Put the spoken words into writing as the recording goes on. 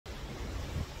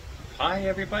Hi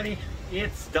everybody,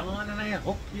 it's Don and I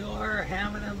hope you're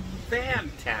having a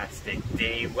fantastic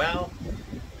day. Well,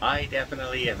 I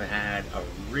definitely have had a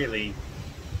really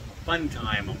fun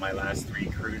time on my last 3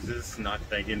 cruises. Not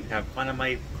that I didn't have fun on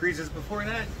my cruises before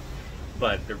that,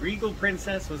 but the Regal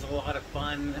Princess was a lot of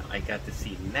fun. I got to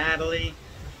see Natalie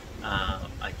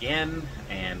again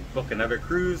and book another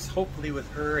cruise, hopefully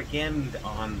with her again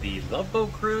on the Love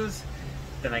Boat cruise.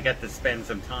 Then I got to spend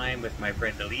some time with my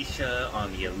friend Alicia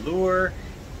on the Allure,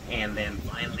 and then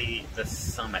finally the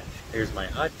Summit. There's my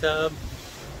hot tub,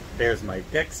 there's my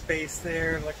deck space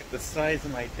there, look at the size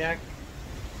of my deck.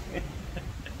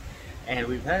 And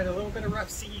we've had a little bit of rough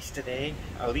seas today.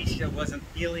 Alicia wasn't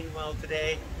feeling well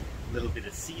today, a little bit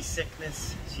of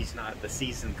seasickness. She's not the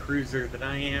seasoned cruiser that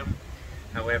I am.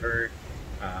 However,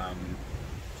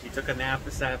 she took a nap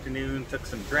this afternoon, took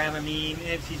some Dramamine,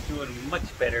 and she's doing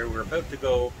much better. We're about to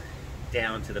go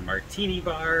down to the Martini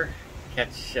Bar,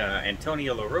 catch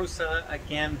Antonio La Rosa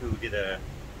again, who did a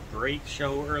great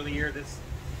show earlier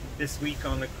this week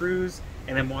on the cruise,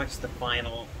 and then watch the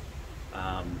final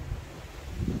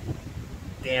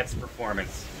dance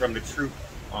performance from the troupe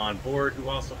on board, who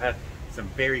also had some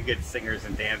very good singers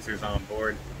and dancers on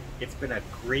board. It's been a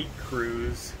great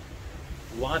cruise.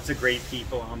 Lots of great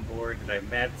people on board that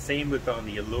I've met. Same with on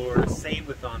the Allure, same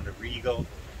with on the Regal.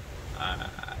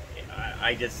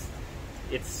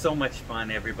 It's so much fun,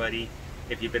 everybody.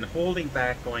 If you've been holding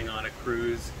back going on a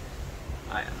cruise,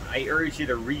 I urge you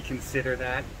to reconsider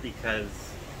that,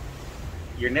 because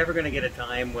you're never going to get a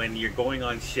time when you're going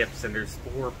on ships and there's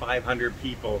 400 or 500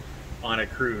 people on a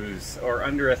cruise, or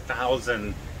under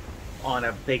 1,000 on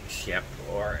a big ship,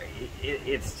 or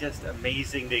it's just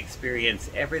amazing to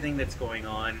experience everything that's going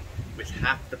on with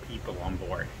half the people on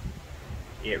board.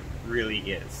 It really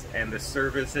is, and the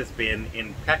service has been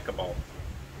impeccable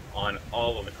on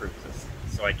all of the cruises,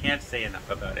 so I can't say enough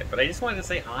about it. But I just wanted to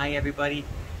say hi everybody.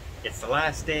 It's the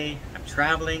last day. I'm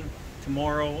traveling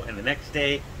tomorrow and the next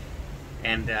day,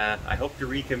 and I hope to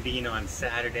reconvene on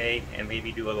Saturday and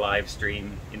maybe do a live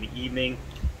stream in the evening,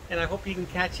 and I hope you can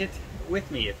catch it with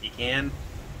me if you can.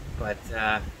 But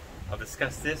I'll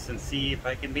discuss this and see if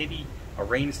I can maybe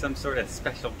arrange some sort of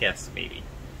special guest. Maybe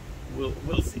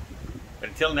we'll see. But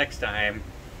until next time,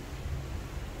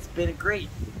 it's been a great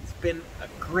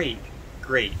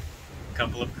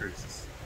couple of cruises.